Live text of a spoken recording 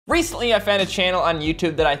Recently, I found a channel on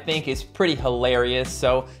YouTube that I think is pretty hilarious,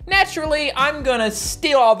 so naturally, I'm gonna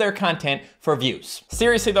steal all their content for views.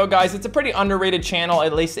 Seriously though, guys, it's a pretty underrated channel,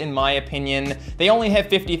 at least in my opinion. They only have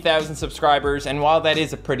 50,000 subscribers, and while that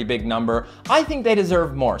is a pretty big number, I think they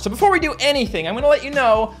deserve more. So before we do anything, I'm gonna let you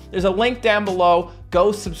know, there's a link down below.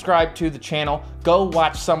 Go subscribe to the channel, go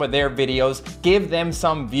watch some of their videos, give them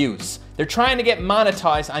some views. They're trying to get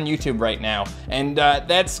monetized on YouTube right now, and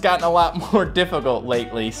that's gotten a lot more difficult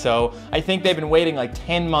lately, so I think they've been waiting like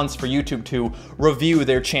 10 months for YouTube to review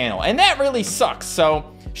their channel, and that really sucks, so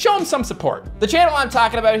show them some support. The channel I'm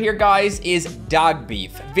talking about here, guys, is Dog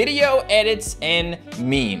Beef, video edits and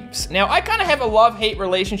memes. Now, I kind of have a love-hate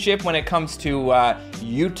relationship when it comes to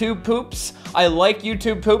YouTube poops. I like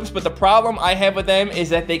YouTube poops, but the problem I have with them is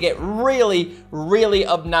that they get really, really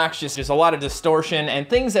obnoxious. There's a lot of distortion and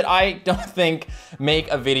things that I don't think make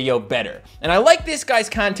a video better. And I like this guy's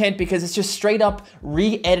content because it's just straight up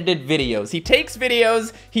re-edited videos. He takes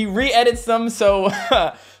videos, he re-edits them so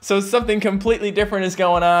so something completely different is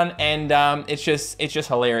going on, and it's just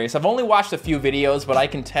hilarious. I've only watched a few videos, but I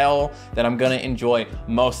can tell that I'm gonna enjoy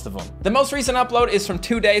most of them. The most recent upload is from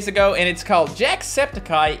 2 days ago, and it's called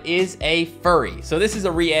Jacksepticeye is a Furry. So this is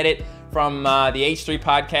a re-edit from the H3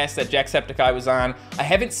 podcast that Jacksepticeye was on. I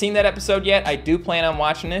haven't seen that episode yet. I do plan on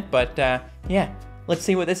watching it, but yeah, let's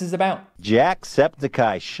see what this is about.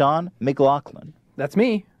 Jacksepticeye, Sean McLaughlin. That's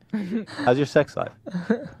me. How's your sex life?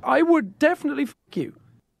 I would definitely f you.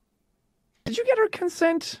 Did you get her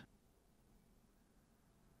consent?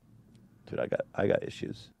 Dude, I got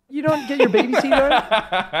issues. You don't get your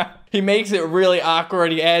babysitter? He makes it really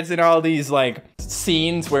awkward. He adds in all these like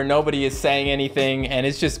scenes where nobody is saying anything, and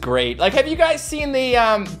it's just great. Like, have you guys seen the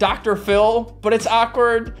Dr. Phil, but it's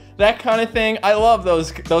awkward? That kind of thing. I love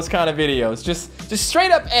those kind of videos. Just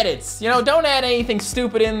straight up edits. You know, don't add anything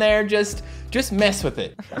stupid in there. Just mess with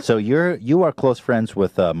it. So you are close friends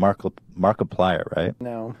with Markiplier, right?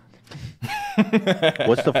 No.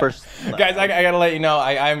 What's the first? Guys, I gotta let you know,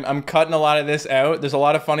 I'm cutting a lot of this out. There's a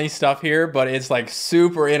lot of funny stuff here, but it's like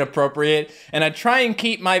super inappropriate, and I try and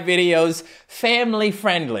keep my videos family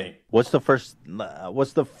friendly. What's the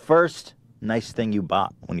first nice thing you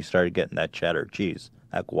bought when you started getting that cheddar cheese,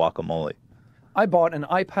 that guacamole? I bought an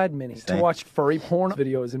iPad mini to watch furry porn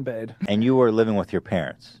videos in bed. And you were living with your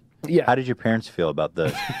parents? Yeah. How did your parents feel about the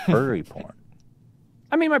furry porn?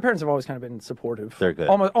 I mean, my parents have always kind of been supportive. They're good.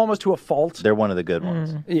 Almost to a fault. They're one of the good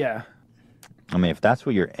ones. Yeah. I mean, if that's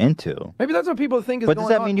what you're into. Maybe that's what people think is going on. But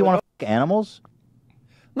does that mean you want to f animals?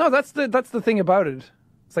 No, that's the thing about it.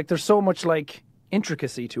 It's like there's so much like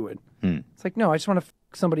intricacy to it. It's like, no, I just want to f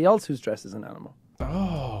somebody else who's dressed as an animal.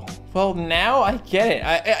 Oh, well, now I get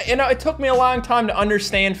it. You know, it took me a long time to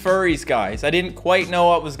understand furries, guys. I didn't quite know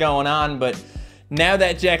what was going on, but now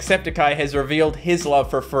that Jacksepticeye has revealed his love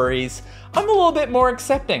for furries, I'm a little bit more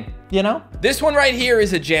accepting, you know? This one right here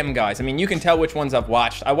is a gem, guys. I mean, you can tell which ones I've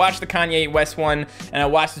watched. I watched the Kanye West one, and I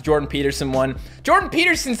watched the Jordan Peterson one. Jordan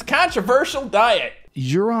Peterson's controversial diet.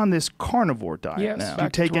 You're on this carnivore diet now. Do you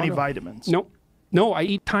take any vitamins? Nope. No, I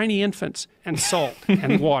eat tiny infants and salt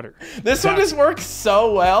and water. This one just works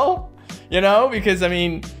so well, you know, because I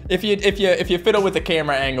mean, if you fiddle with the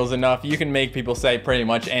camera angles enough, you can make people say pretty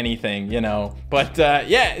much anything, you know. But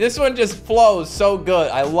yeah, this one just flows so good.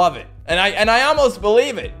 I love it. And I almost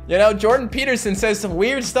believe it. You know, Jordan Peterson says some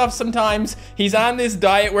weird stuff sometimes. He's on this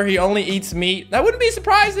diet where he only eats meat. I wouldn't be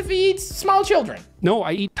surprised if he eats small children. No,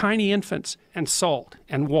 I eat tiny infants and salt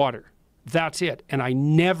and water. That's it. And I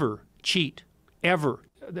never cheat, ever.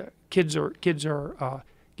 The kids are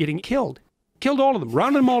getting killed. Killed all of them.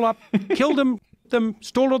 Rounded them all up. Killed them,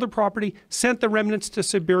 stole all their property, sent the remnants to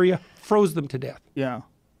Siberia, froze them to death. Yeah.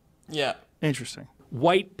 Yeah. Interesting.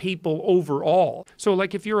 White people overall. So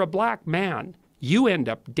like if you're a black man, you end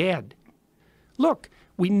up dead. Look,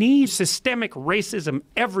 we need systemic racism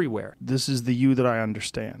everywhere. This is the you that I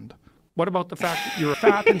understand. What about the fact that you're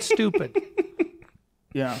fat and stupid?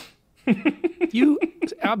 Yeah. You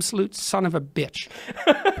absolute son of a bitch.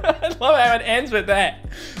 I love how it ends with that.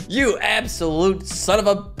 You absolute son of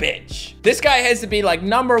a bitch. This guy has to be like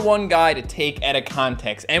 #1 guy to take out of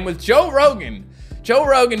context. And with Joe Rogan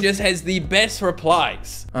just has the best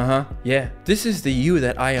replies. Yeah. This is the you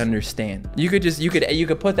that I understand. You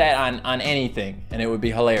could put that on anything and it would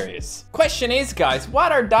be hilarious. Question is, guys,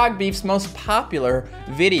 what are Dog Beef's most popular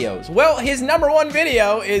videos? Well, his #1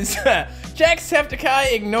 video is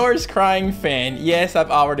Jacksepticeye ignores crying fan. Yes,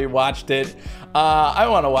 I've already watched it. I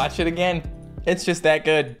want to watch it again. It's just that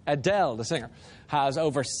good. Adele, the singer, has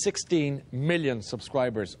over 16 million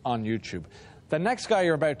subscribers on YouTube. The next guy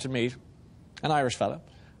you're about to meet, an Irish fella,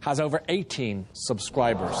 has over 18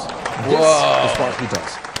 subscribers. This is what he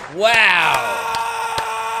does. Wow.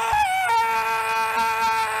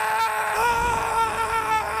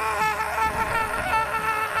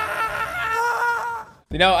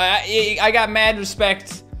 You know, I got mad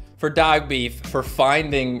respect for Dog Beef for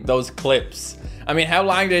finding those clips. I mean, how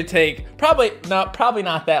long did it take? Probably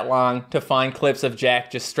not that long to find clips of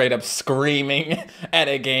Jack just straight up screaming at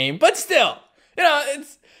a game. But still, you know,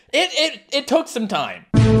 it took some time.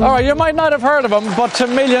 All right, you might not have heard of him, but to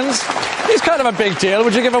millions, he's kind of a big deal.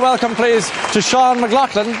 Would you give a welcome, please, to Sean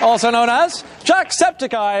McLaughlin, also known as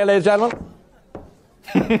Jacksepticeye, ladies and gentlemen.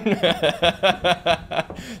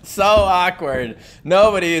 So awkward.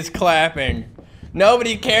 Nobody is clapping.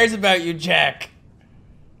 Nobody cares about you, Jack.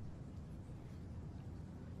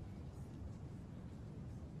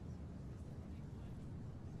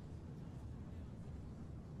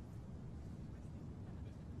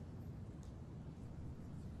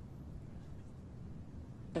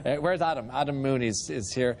 Where's Adam? Adam Mooney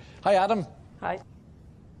is here. Hi, Adam. Hi.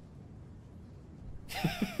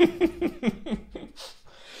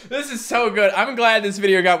 This is so good. I'm glad this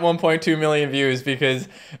video got 1.2 million views because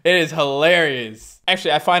it is hilarious.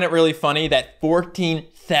 Actually, I find it really funny that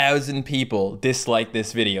 14,000 people dislike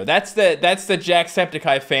this video. That's the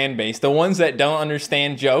Jacksepticeye fan base. The ones that don't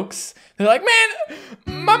understand jokes. They're like, man,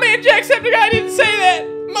 my man Jacksepticeye didn't say that.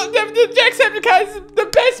 The Jacksepticeye is the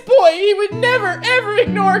best boy. He would never, ever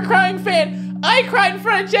ignore a crying fan. I cried in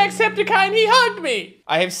front of Jacksepticeye and he hugged me.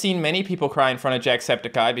 I have seen many people cry in front of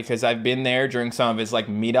Jacksepticeye because I've been there during some of his like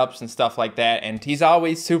meetups and stuff like that, and he's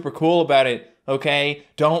always super cool about it. Okay,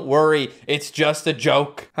 don't worry, it's just a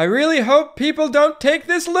joke. I really hope people don't take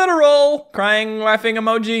this literal. Crying, laughing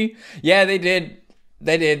emoji. Yeah, they did.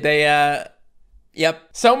 Yep.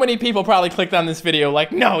 So many people probably clicked on this video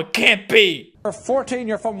like, no, it can't be. You're 14,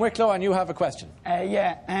 you're from Wicklow, and you have a question. Do you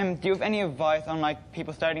have any advice on like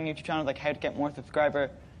people starting YouTube channels, like how to get more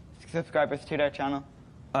subscribers to their channel?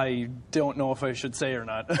 I don't know if I should say or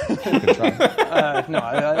not. You can try. No,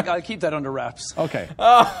 I'll keep that under wraps. Okay.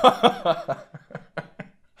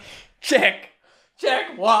 Check,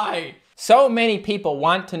 why? So many people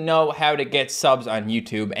want to know how to get subs on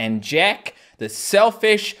YouTube, and Jack, the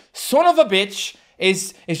selfish son of a bitch,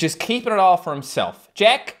 is just keeping it all for himself.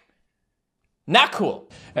 Jack, not cool.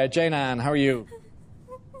 Jane Ann, how are you?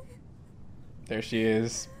 There she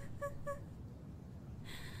is.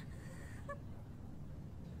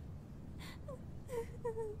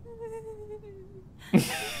 He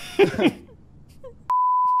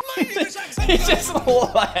just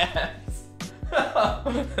laughs.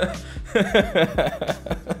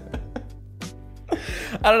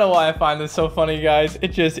 I don't know why I find this so funny, guys. It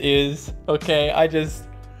just is. Okay, All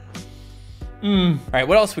right,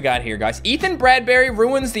 what else we got here, guys? Ethan Bradbury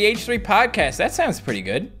ruins the H3 podcast. That sounds pretty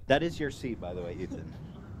good. That is your seat, by the way, Ethan.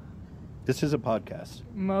 This is a podcast.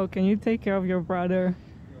 Mo, can you take care of your brother?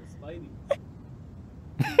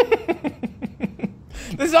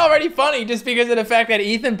 This is already funny just because of the fact that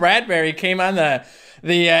Ethan Bradbury came on the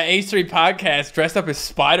H3 podcast dressed up as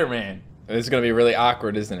Spider-Man. This is going to be really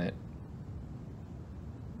awkward, isn't it?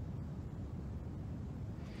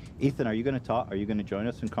 Ethan, are you going to talk? Are you going to join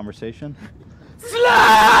us in conversation?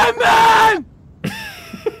 Slimeman!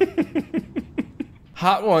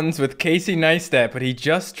 Hot Ones with Casey Neistat, but he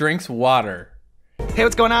just drinks water. Hey,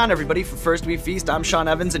 what's going on, everybody? For First We Feast, I'm Sean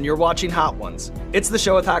Evans, and you're watching Hot Ones. It's the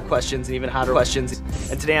show with hot questions and even hotter questions.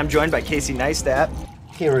 And today I'm joined by Casey Neistat.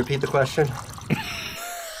 Can you repeat the question?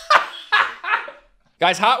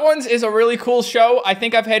 Guys, Hot Ones is a really cool show. I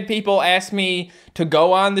think I've had people ask me to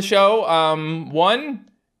go on the show. One,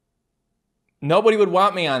 nobody would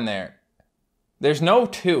want me on there. There's no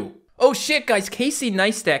two. Oh shit, guys, Casey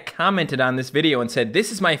Neistat commented on this video and said,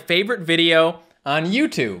 "This is my favorite video on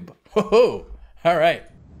YouTube." Whoa. All right.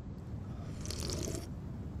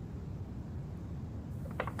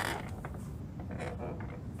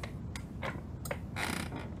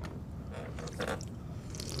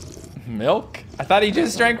 Milk? I thought he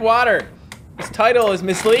just drank water. His title is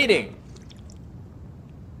misleading.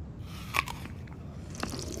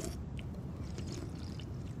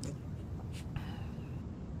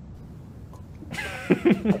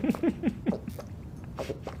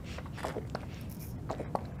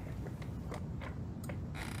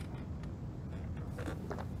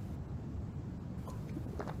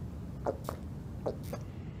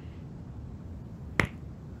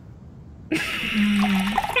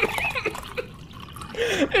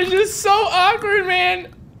 It's just so awkward,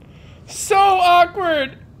 man. So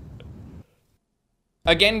awkward.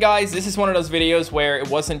 Again, guys, this is one of those videos where it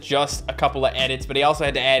wasn't just a couple of edits, but he also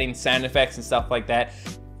had to add in sound effects and stuff like that.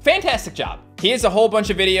 Fantastic job. He has a whole bunch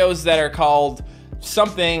of videos that are called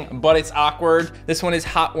something, but it's awkward. This one is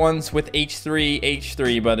Hot Ones with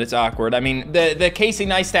H3, but it's awkward. I mean, the Casey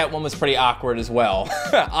Neistat one was pretty awkward as well,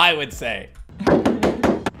 I would say.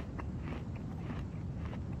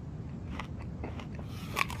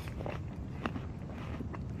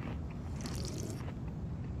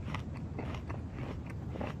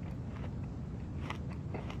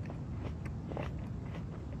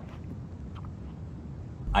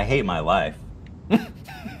 I hate my life.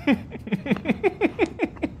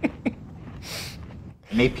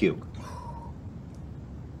 May puke.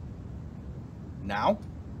 Now?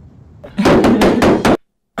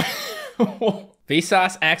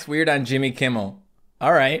 Vsauce acts weird on Jimmy Kimmel.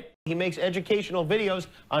 All right. He makes educational videos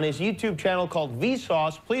on his YouTube channel called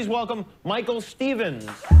Vsauce. Please welcome Michael Stevens.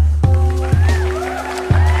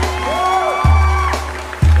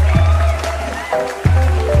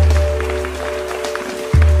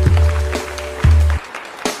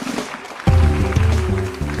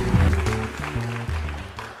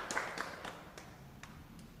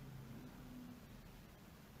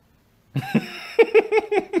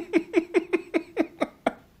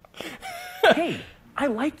 Hey, I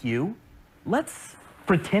like you. Let's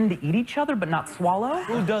pretend to eat each other but not swallow.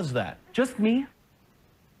 Who does that? Just me.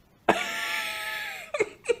 I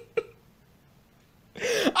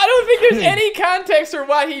don't think there's any context for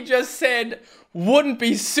what he just said wouldn't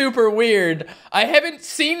be super weird. I haven't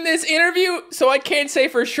seen this interview, so I can't say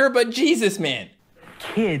for sure, but Jesus, man.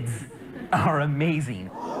 Kids are amazing.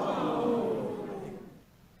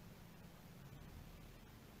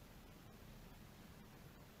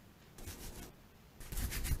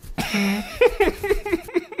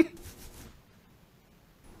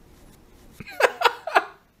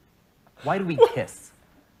 Why do we kiss?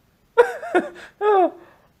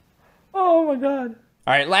 Oh my God.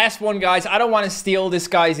 All right, last one, guys. I don't want to steal this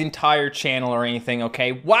guy's entire channel or anything,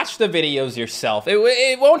 okay? Watch the videos yourself.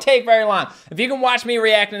 It won't take very long. If you can watch me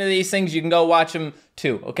reacting to these things, you can go watch them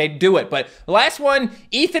too, okay? Do it. But last one,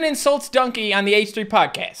 Ethan insults Donkey on the H3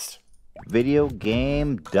 podcast. Video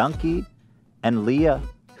Game Donkey and Leah,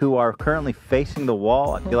 who are currently facing the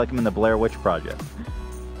wall. I feel like I'm in the Blair Witch Project.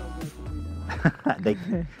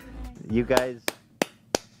 You guys...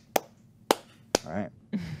 All right.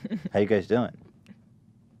 How you guys doing?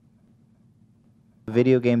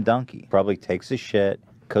 Video Game Donkey probably takes a shit,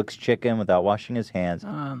 cooks chicken without washing his hands.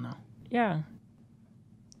 No. Yeah.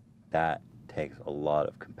 That takes a lot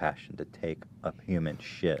of compassion to take a human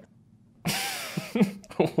shit.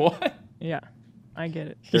 What? Yeah, I get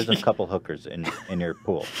it. There's a couple hookers in your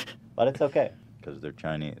pool, but it's okay because they're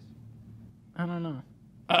Chinese. I don't know.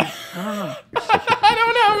 I don't know. I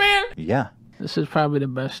don't know, man. Yeah. This is probably the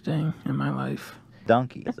best thing in my life.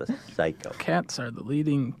 Donkey is a psycho. Cats are the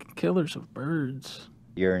leading killers of birds.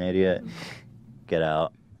 You're an idiot. Get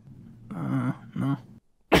out. No.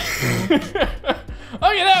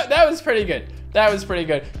 Okay, that was pretty good. That was pretty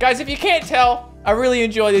good. Guys, if you can't tell, I really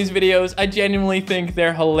enjoy these videos. I genuinely think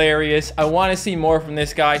they're hilarious. I want to see more from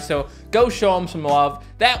this guy, so go show him some love.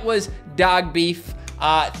 That was Dog Beef.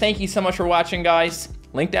 Thank you so much for watching, guys.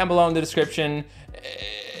 Link down below in the description.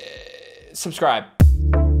 Subscribe.